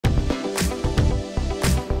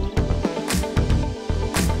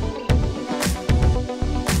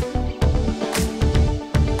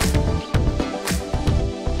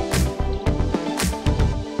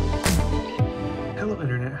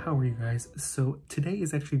so today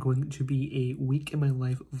is actually going to be a week in my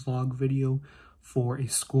life vlog video for a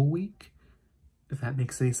school week, if that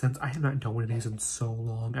makes any sense. I have not done one of these in so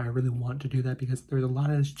long. I really want to do that because there's a lot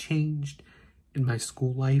that has changed in my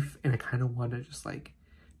school life, and I kind of want to just like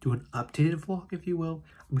do an updated vlog, if you will.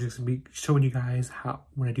 I'm just gonna be showing you guys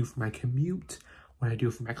what I do for my commute, what I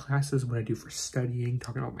do for my classes, what I do for studying,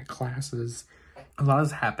 talking about my classes. A lot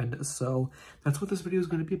has happened, so that's what this video is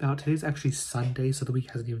going to be about. Today's actually Sunday, so the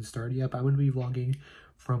week hasn't even started yet, but I'm going to be vlogging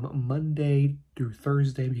from Monday through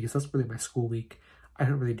Thursday because that's really my school week. I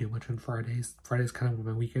don't really do much on Fridays. Friday's kind of what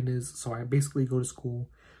my weekend is, so I basically go to school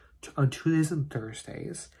on Tuesdays and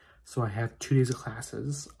Thursdays. So I have 2 days of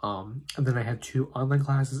classes, and then I have 2 online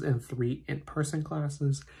classes and 3 in-person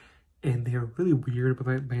classes. And they're really weird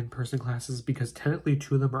about my in-person classes because technically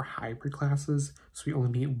 2 of them are hybrid classes, so we only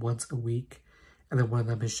meet once a week. And then one of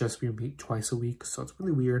them is just we meet twice a week, so it's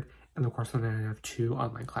really weird. And of course, then I have 2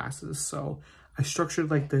 online classes. So I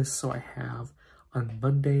structured like this. So I have on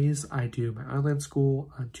Mondays, I do my online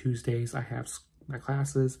school. On Tuesdays, I have my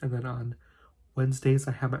classes. And then on Wednesdays,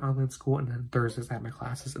 I have my online school. And then Thursdays, I have my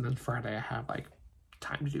classes. And then Friday, I have like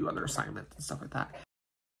time to do other assignments and stuff like that.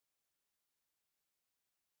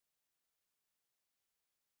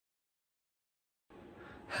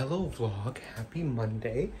 Hello vlog, happy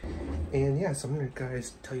Monday. And yeah, so I'm gonna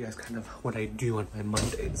tell you guys kind of what I do on my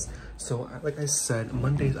Mondays. So like I said,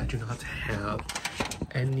 Mondays I do not have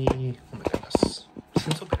any, oh my goodness, this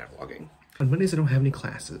is so bad at vlogging. On Mondays I don't have any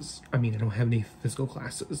classes. I don't have any physical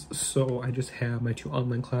classes. So I just have my 2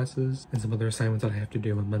 online classes and some other assignments that I have to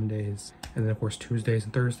do on Mondays. And then of course Tuesdays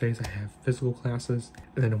and Thursdays I have physical classes.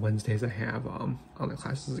 And then on Wednesdays I have online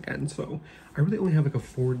classes again. So I really only have like a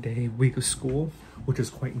 4-day week of school, which is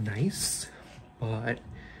quite nice, but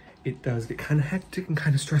it does get kind of hectic and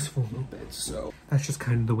kind of stressful a little bit. So that's just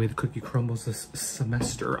kind of the way the cookie crumbles this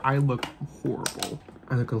semester. I look horrible.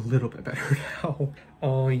 I look a little bit better now.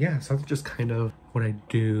 Yeah, so that's just kind of what I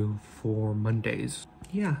do for Mondays.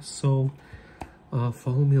 Yeah, so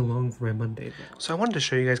follow me along for my Monday. So I wanted to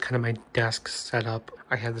show you guys kind of my desk setup.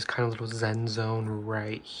 I have this kind of little zen zone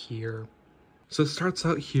right here. So it starts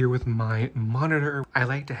out here with my monitor. I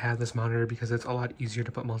like to have this monitor because it's a lot easier to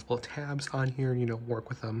put multiple tabs on here and, you know, work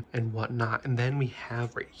with them and whatnot. And then we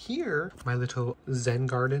have right here my little zen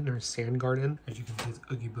garden or sand garden. As you can see, it's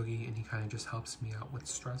Oogie Boogie, and he kind of just helps me out with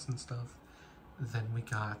stress and stuff. Then we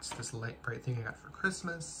got this light bright thing I got for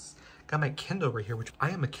Christmas. Got my Kindle right here, which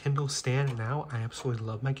I am a Kindle stan now. I absolutely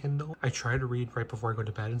love my Kindle. I try to read right before I go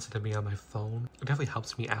to bed instead of being on my phone. It definitely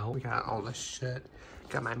helps me out. We got all this shit.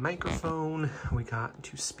 Got my microphone. We got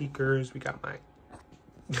 2 speakers. We got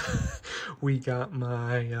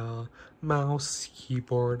my mouse,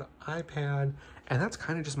 keyboard, iPad, and that's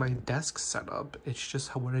kind of just my desk setup. It's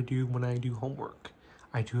just what I do when I do homework.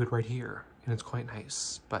 I do it right here, and it's quite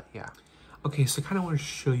nice. But yeah. Okay, so I kind of want to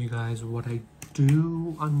show you guys what I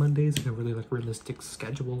do on Mondays, like a really like realistic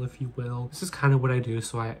schedule, if you will. This is kind of what I do.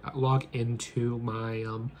 So I log into my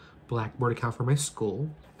Blackboard account for my school.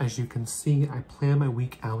 As you can see, I plan my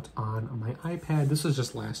week out on my iPad. This is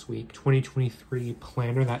just last week, 2023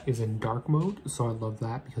 planner that is in dark mode. So I love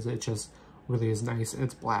that because it just really is nice and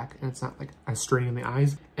it's black and it's not like as straining in the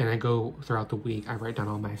eyes. And I go throughout the week, I write down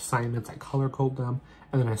all my assignments, I color code them,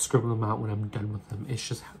 and then I scribble them out when I'm done with them. It's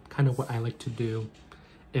just kind of what I like to do.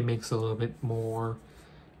 It makes it a little bit more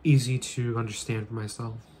easy to understand for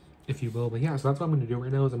myself, if you will. But yeah, so that's what I'm going to do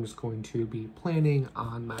right now is I'm just going to be planning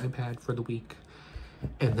on my iPad for the week.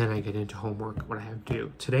 And then I get into homework, what I have to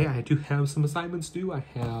do. Today I do have some assignments due. I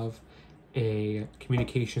have a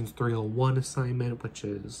Communications 301 assignment, which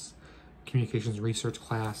is Communications Research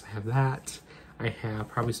class. I have that. I have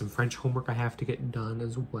probably some French homework I have to get done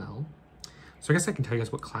as well. So I guess I can tell you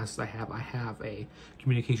guys what classes I have. I have a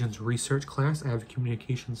Communications Research class. I have a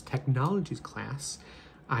Communications Technologies class.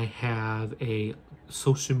 I have a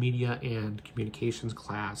Social Media and Communications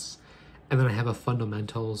class. And then I have a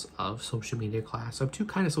Fundamentals of Social Media class. So I have 2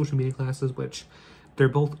 kind of social media classes, which they're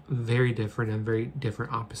both very different and very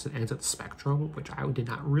different opposite ends of the spectrum, which I did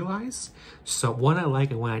not realize. So one I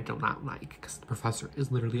like and one I do not like because the professor is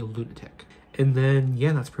literally a lunatic. And then,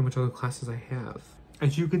 yeah, that's pretty much all the classes I have.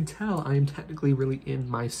 As you can tell, I am technically really in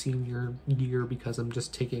my senior year because I'm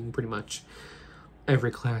just taking pretty much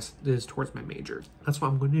every class that is towards my major. That's what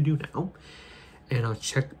I'm going to do now. And I'll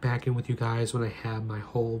check back in with you guys when I have my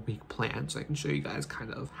whole week planned so I can show you guys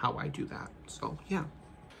kind of how I do that. So, yeah.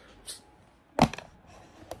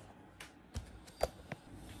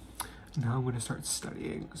 Now I'm going to start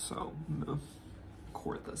studying, so I'm going to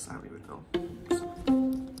record this. I don't even know. So.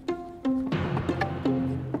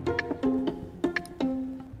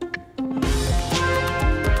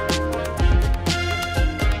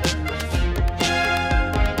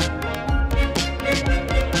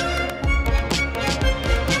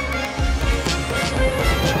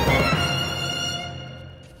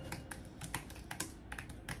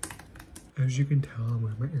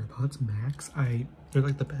 with my AirPods Max. They're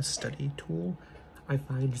like the best study tool I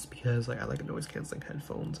find, just because like I like noise canceling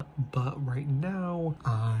headphones. But right now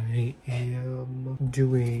I am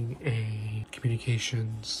doing a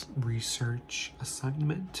communications research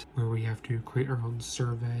assignment where we have to create our own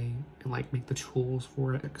survey and like make the tools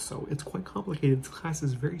for it. So it's quite complicated. This class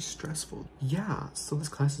is very stressful. Yeah, so this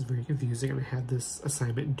class is very confusing, and I had this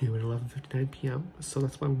assignment due at 11:59 p.m. So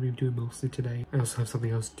that's what I'm going to be doing mostly today. I also have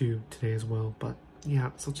something else due today as well, but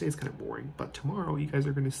yeah, so today's kind of boring. But tomorrow you guys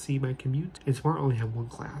are going to see my commute, and tomorrow I only have one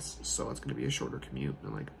class, so it's going to be a shorter commute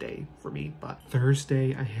and like day for me. But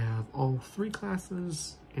Thursday I have all 3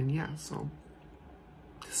 classes, and yeah, so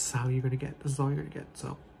this is how you're going to get. This is all you're going to get.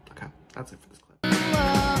 So okay, that's it for this class.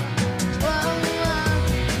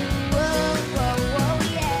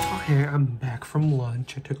 Okay, I'm back from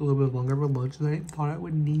lunch. I took a little bit longer of a lunch than I thought I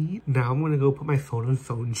would need. Now I'm going to go put my phone in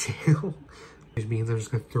phone jail. Which means I'm just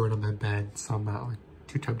gonna throw it on my bed so I'm not like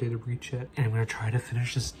too tempted to reach it. And I'm gonna try to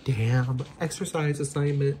finish this damn exercise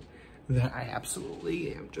assignment that I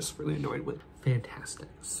absolutely am just really annoyed with. Fantastic.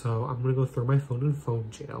 So I'm gonna go throw my phone in phone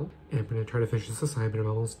jail, and I'm gonna try to finish this assignment. I'm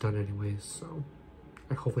almost done anyways, so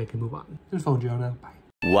hopefully I can move on. There's phone jail now. Bye.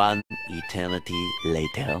 One eternity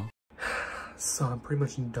later. So I'm pretty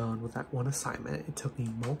much done with that one assignment. It took me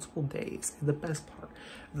multiple days. And the best part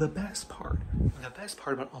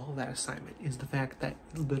about all of that assignment is the fact that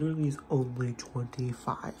it literally is only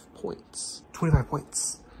 25 points. 25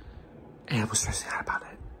 points. And I was stressing out about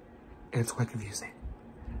it. And it's quite confusing.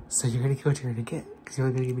 So you're gonna get what you're gonna get. Because you're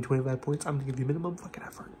only gonna give me 25 points. I'm gonna give you minimum fucking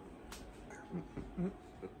effort.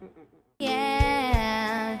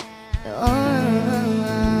 Yeah. Oh,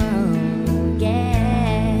 yeah.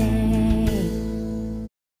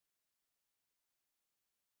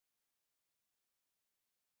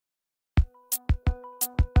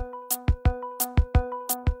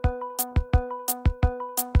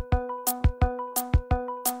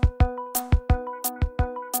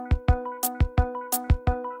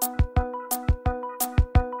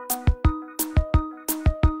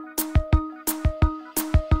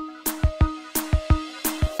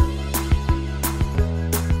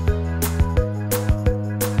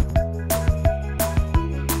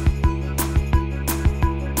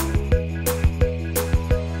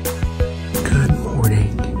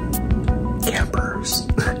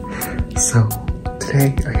 So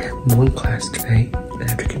today I have one class today and I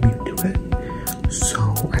have to commute to it. So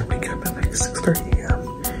I wake up at like 6:30 a.m.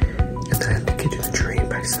 and then I have to get to the train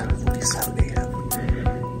by 7:47 a.m.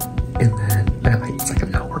 And then it's like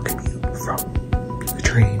an hour commute from the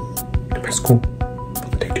train to my school.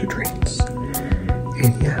 I'll take 2 trains.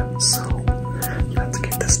 And yeah, so let's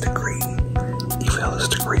get this degree. Even though this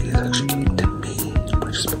degree is actually given to me,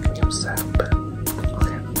 which is making me upset, but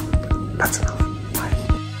okay, that's enough.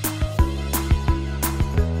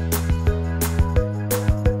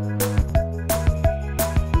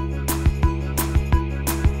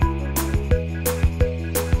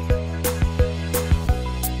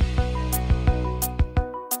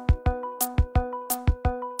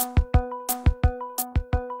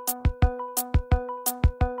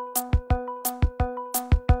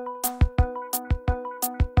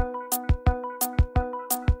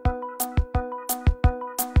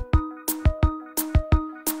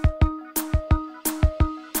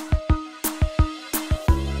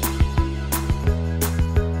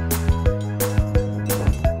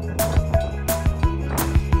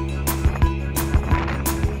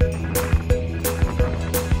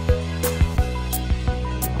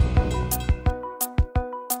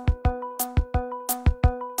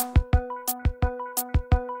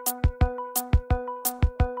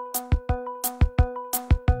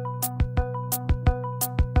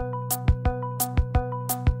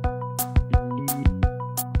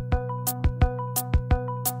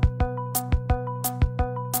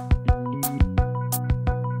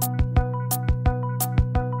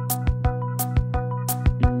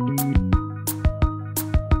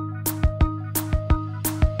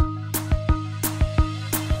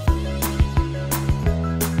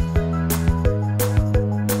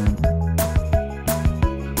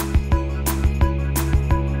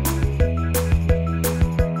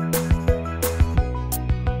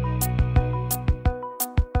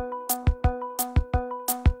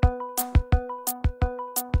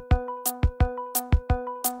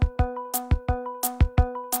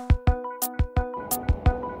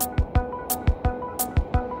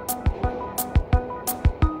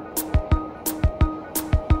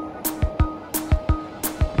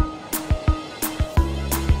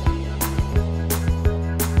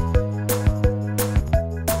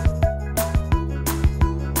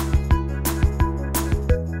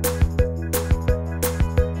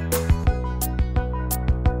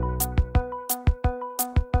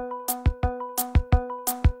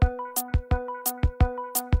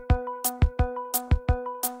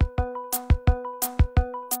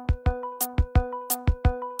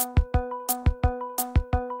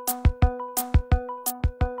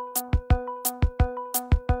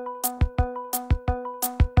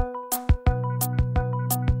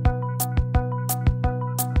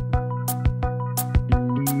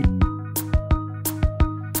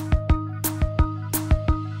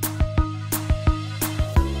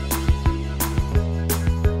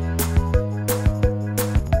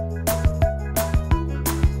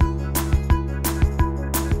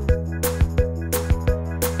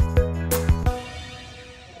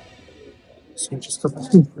 So I just got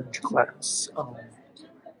back from French class.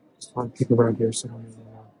 There's a lot of people around here, so I don't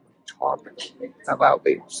want to talk that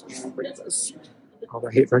loudly. So I'm gonna read this.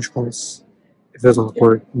 I hate French class. It feels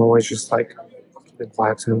awkward. I'm always just like keeping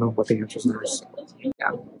quiet because I don't know what the answers are. So,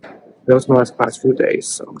 yeah. That was my last class for the day,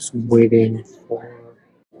 so I'm just waiting for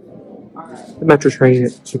the metro train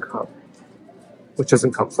to come, which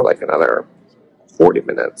doesn't come for like another 40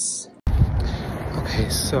 minutes. Okay,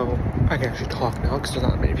 so I can actually talk now because there's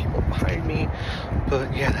not many people behind me.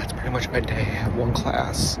 But yeah, that's pretty much my day. I have one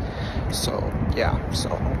class. So yeah, so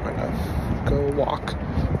I'm gonna go walk,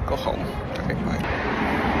 go home. Okay, bye.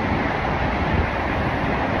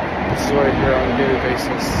 This is what I hear on a daily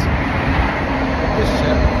basis. This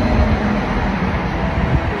shit.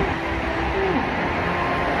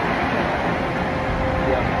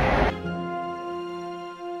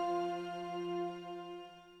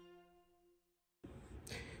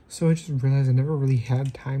 So I just realized I never really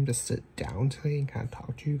had time to sit down today and kind of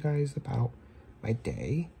talk to you guys about my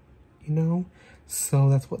day, you know? So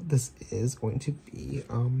that's what this is going to be.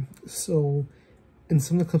 So in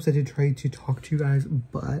some of the clips I did try to talk to you guys,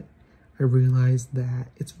 but I realized that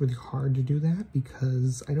it's really hard to do that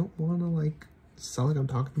because I don't want to like sound like I'm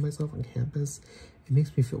talking to myself on campus. It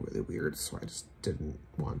makes me feel really weird, so I just didn't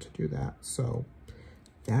want to do that. So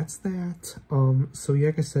that's that. So yeah,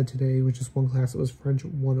 like I said today, which is one class, it was French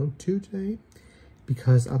 102 today,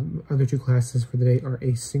 because other two classes for the day are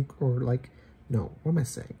no, what am I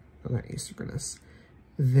saying? No, not asynchronous.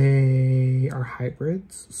 They are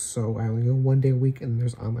hybrids, so I only go 1 day a week, and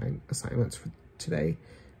there's online assignments for today,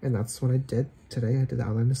 and that's what I did today. I did the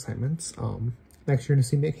online assignments. Next year to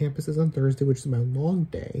see me at campus is on Thursday, which is my long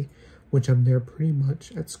day, which I'm there pretty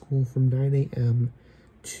much at school from 9 a.m.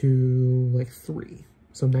 to like 3.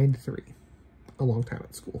 So 9 to 3, a long time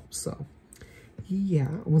at school. So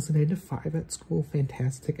yeah, it was a 9 to 5 at school,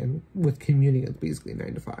 fantastic. And with commuting, it's basically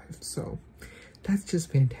 9 to 5. So that's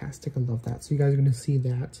just fantastic. I love that. So you guys are going to see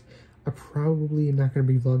that. I probably am not going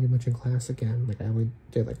to be vlogging much in class again. Like I only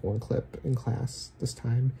did like one clip in class this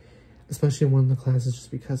time, especially in one of the classes,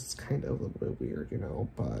 just because it's kind of a little bit weird, you know.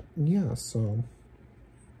 But yeah, so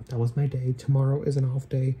that was my day. Tomorrow is an off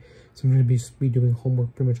day, so I'm going to be doing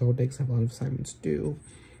homework pretty much all day because I have a lot of assignments due.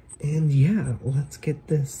 And yeah, let's get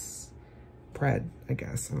this bread, I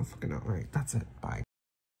guess. I don't fucking know. All right, that's it. Bye.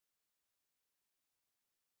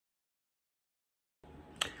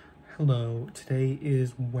 Hello, today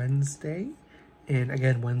is Wednesday. And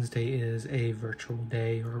again, Wednesday is a virtual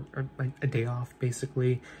day or like a day off,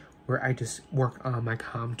 basically, where I just work on my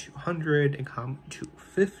COM 200 and COM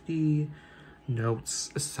 250.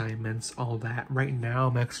 Notes, assignments, all that. Right now,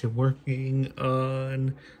 I'm actually working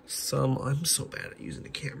on some... I'm so bad at using the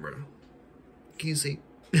camera. Can you see?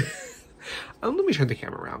 Let me turn the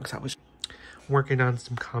camera around because I was working on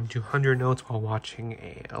some COM 200 notes while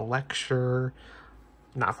watching a lecture.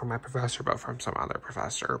 Not from my professor, but from some other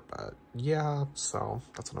professor. But yeah, so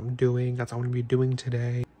that's what I'm doing. That's what I'm going to be doing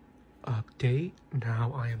today. Update.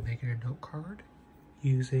 Now I am making a note card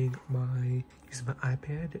using my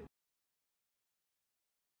iPad.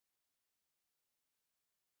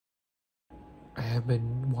 I have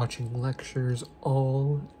been watching lectures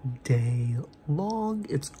all day long.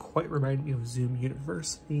 It's quite reminding me of Zoom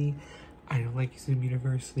University. I don't like Zoom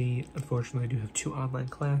University. Unfortunately, I do have 2 online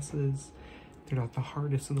classes. They're not the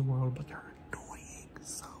hardest in the world, but they're annoying.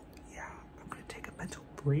 So yeah, I'm gonna take a mental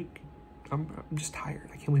break. I'm just tired.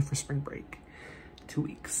 I can't wait for spring break. 2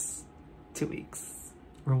 weeks. 2 weeks.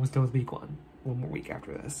 We're almost done with week 1. 1 more week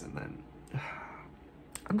after this, and then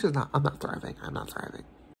I'm not thriving. I'm not thriving.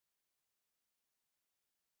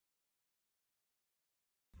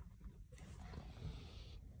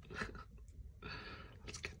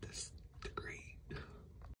 Let's get this degree.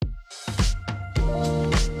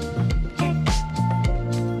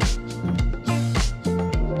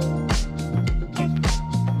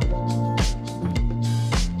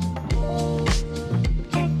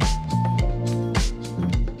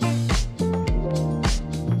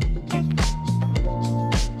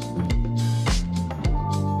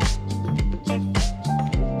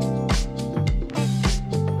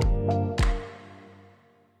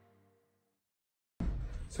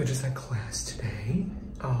 So I just had class today,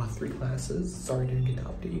 3 classes. Sorry I didn't get to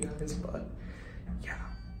update you guys, but yeah,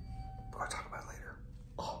 we're gonna talk about it later.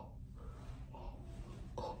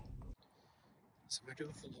 So I'm gonna do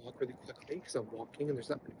a vlog really quickly because I'm walking and there's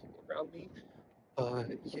not many people around me.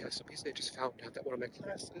 Yeah, so basically I just found out that one of my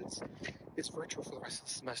classes is virtual for the rest of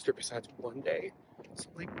the semester besides 1 day. So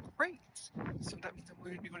I'm like, great! So that means I'm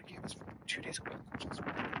going to be going to campus for 2 days a week, which is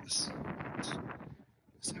ridiculous.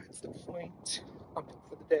 Besides the point, I'm done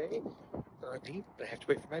for the day early, but I have to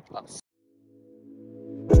wait for my bus.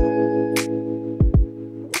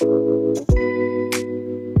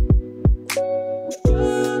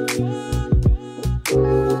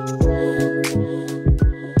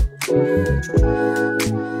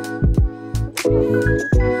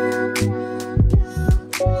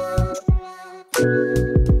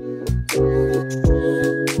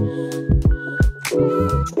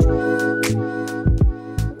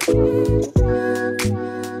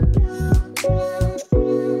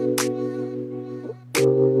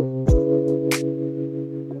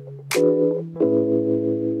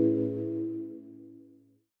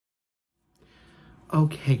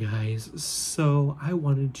 Okay guys, so I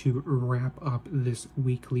wanted to wrap up this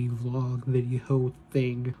weekly vlog video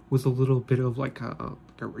thing with a little bit of like a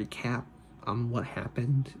recap on what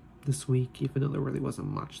happened this week, even though there really wasn't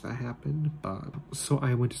much that happened. But so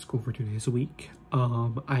I went to school for 2 days a week.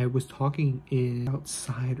 I was talking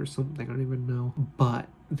outside or something, I don't even know, but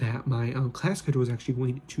that my class schedule is actually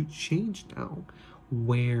going to change now,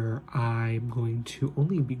 where I'm going to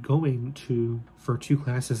only be going for 2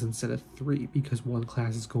 classes instead of 3, because one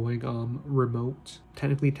class is going remote,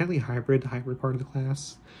 technically hybrid, the hybrid part of the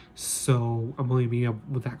class. So I'm only meeting up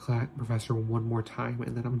with that class professor one more time,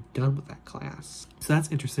 and then I'm done with that class. So that's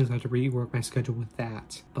interesting. So I have to rework my schedule with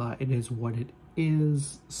that, but it is what it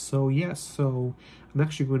is. So yeah, so I'm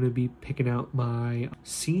actually going to be picking out my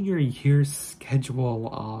senior year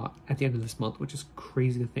schedule at the end of this month, which is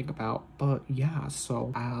crazy to think about. But yeah,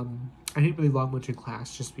 so I didn't really vlog much in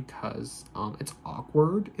class just because it's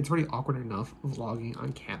awkward. It's already awkward enough vlogging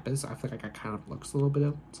on campus. I feel like I kind of looks a little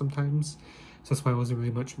bit sometimes, so that's why I wasn't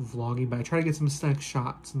really much vlogging, but I try to get some stack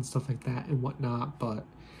shots and stuff like that and whatnot. But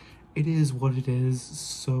it is what it is.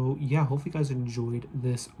 So yeah, hopefully you guys enjoyed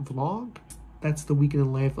this vlog. That's the week in the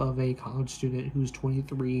life of a college student who's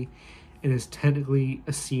 23 and is technically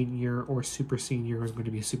a senior, or super senior, is going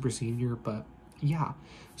to be a super senior. But yeah,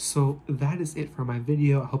 so that is it for my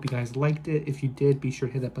video. I hope you guys liked it. If you did, be sure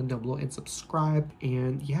to hit that button down below and subscribe.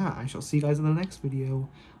 And yeah, I shall see you guys in the next video.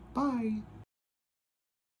 Bye.